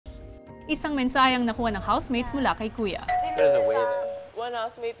Isang mensaheng nakuha ng housemates mula kay Kuya. There's a way there. One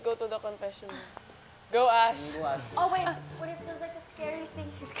housemate, go to the confession room. Go, Ash. Oh, wait. What if there's like a scary thing?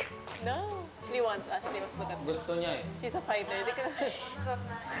 No. She wants Ash. She wants to look at Gusto niya eh. She's a fighter.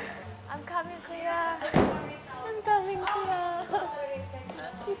 I'm coming, Kuya. I'm coming, Kuya.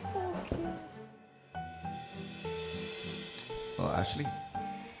 She's so cute. Oh, Ashley,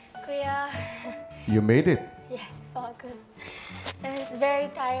 Kuya. you made it. Yes, all good. And it's very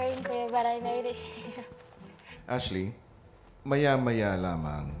tiring, Kuya, but I made it here. Ashley, maya-maya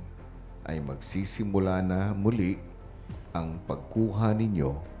lamang ay magsisimula na muli ang pagkuha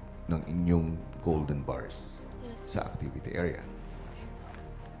ninyo ng inyong golden bars sa activity area.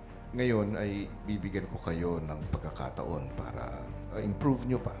 Ngayon ay bibigyan ko kayo ng pagkakataon para improve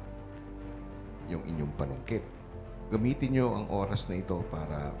nyo pa yung inyong panungkit. Gamitin nyo ang oras na ito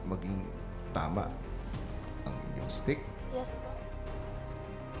para maging tama ang inyong stick. Yes, po.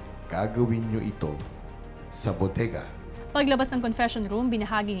 Gagawin nyo ito sa bodega. Paglabas ng confession room,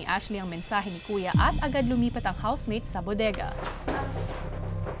 binahagi ni Ashley ang mensahe ni Kuya at agad lumipat ang housemate sa bodega.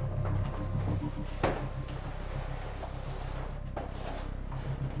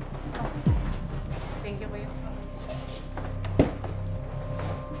 Thank you, Kuya.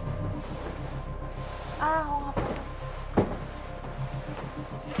 Oo nga po.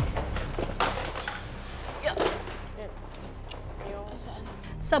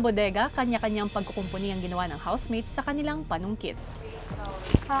 Sa bodega, kanya-kanyang pagkukumpuni ang ginawa ng housemates sa kanilang panungkit.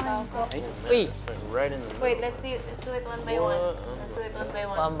 Uy! Right in the middle. Wait, let's do it one by one. Let's do it one by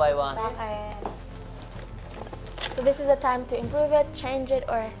one. One by one. Okay. So this is the time to improve it, change it,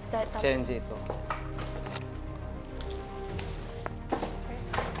 or start something. Change ito.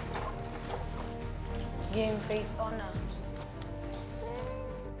 Game face on na.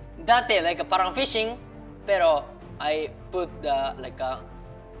 Dati, like, parang fishing, pero I put the, like,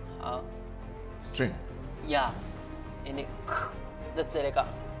 String. yeah, and it, that's like a,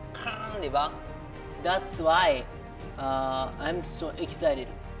 di ba? That's why I'm so excited.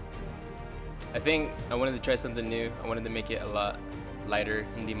 I think I wanted to try something new. I wanted to make it a lot lighter,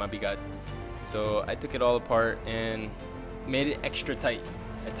 hindi mabigat. So I took it all apart and made it extra tight.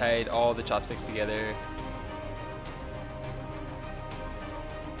 I tied all the chopsticks together.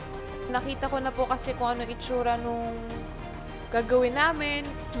 Nakita ko na po kasi kung ano itsura nung gagawin namin,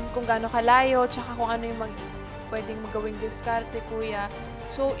 kung gaano kalayo, tsaka kung ano yung pwedeng magawing diskarte, Kuya.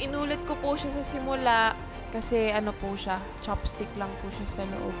 So, inulit ko po siya sa simula kasi ano po siya, chopstick lang po siya sa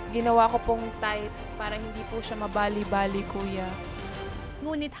loob. Ginawa ko pong tight para hindi po siya mabali-bali, Kuya.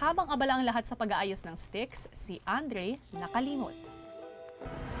 Ngunit habang abala ang lahat sa pag-aayos ng sticks, si Andre nakalimot.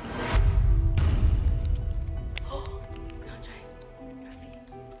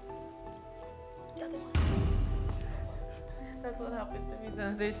 That's what happened to me the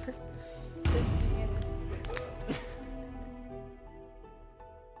other time.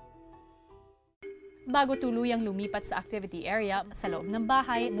 Bago tuluyang lumipat sa activity area sa loob ng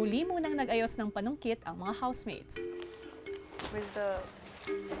bahay, muli munang nag-ayos ng panungkit ang mga housemates. Where's the...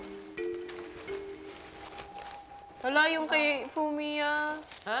 Hala, yung kay Fumiya.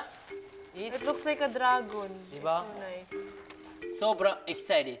 Huh? It looks like a dragon. Diba? So nice. Sobrang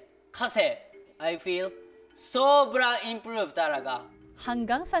excited. Kasi I feel sobrang improved talaga.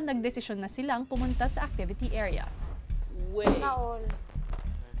 Hanggang sa nagdesisyon na silang pumunta sa activity area. Wait. Naol.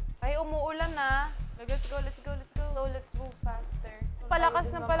 Ay, umuulan na. Let's go, let's go, let's go. So, let's move faster.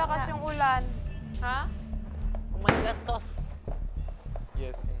 Palakas na palakas yung ulan. Ha? Oh my gastos.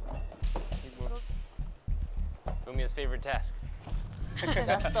 Yes. Fumia's favorite task.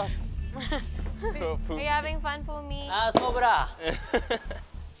 Gastos. So, Are you having fun, Fumi? Sobra.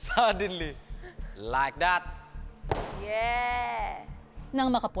 Suddenly. Like that. Yeah! Nang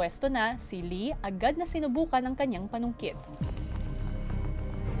makapwesto na, si Lee agad na sinubukan ang kanyang panungkit.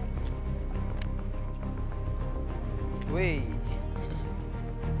 Uy.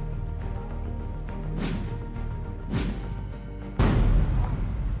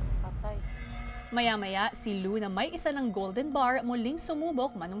 Patay. Maya-maya, si Lou na may isa ng golden bar muling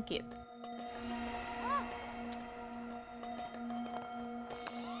sumubok manungkit.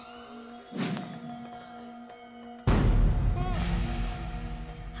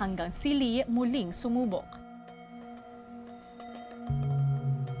 Hanggang si Lee muling sumubok.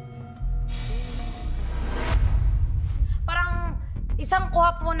 Parang isang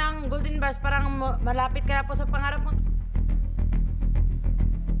kuha po ng golden bars, parang malapit ka na po sa pangarap mo.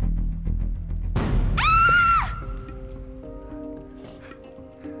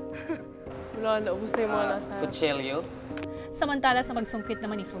 Wala, naubos na yung mga nasa... Kutsilyo. Samantala sa magsungkit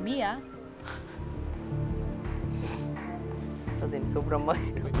naman ni Fumiya, Gusto din sobrang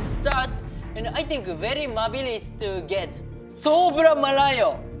mahirap. Start, and I think very mabilis to get. Sobrang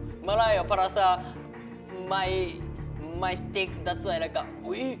malayo. Malayo para sa my stick. That's why like,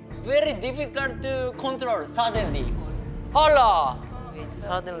 it's very difficult to control suddenly. Hala! It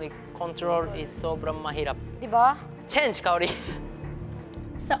suddenly control is sobrang mahirap. Diba? Change, Kaori.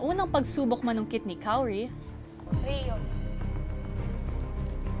 Sa unang pagsubok manungkit ni Kaori, Rio.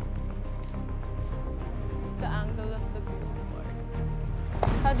 The angle of the blue bar.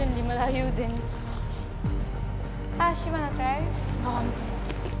 Suddenly, malayo din. She wanna try? No.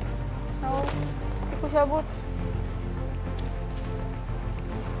 Hindi ko siya abot.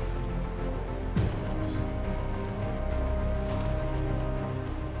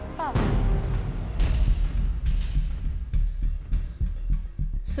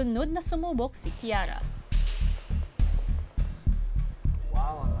 sunod na sumubok si Kiara.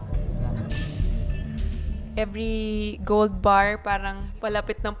 Every gold bar parang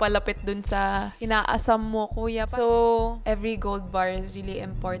palapit ng palapit dun sa inaasam mo, kuya. So, every gold bar is really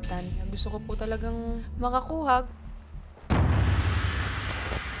important. Gusto ko po talagang makakuha.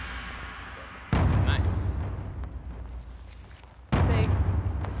 Nice. Take.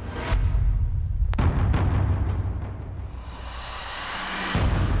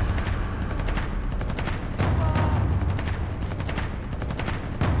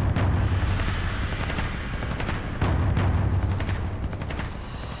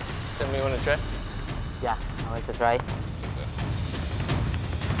 Tell me you want to try? Yeah, I want to try.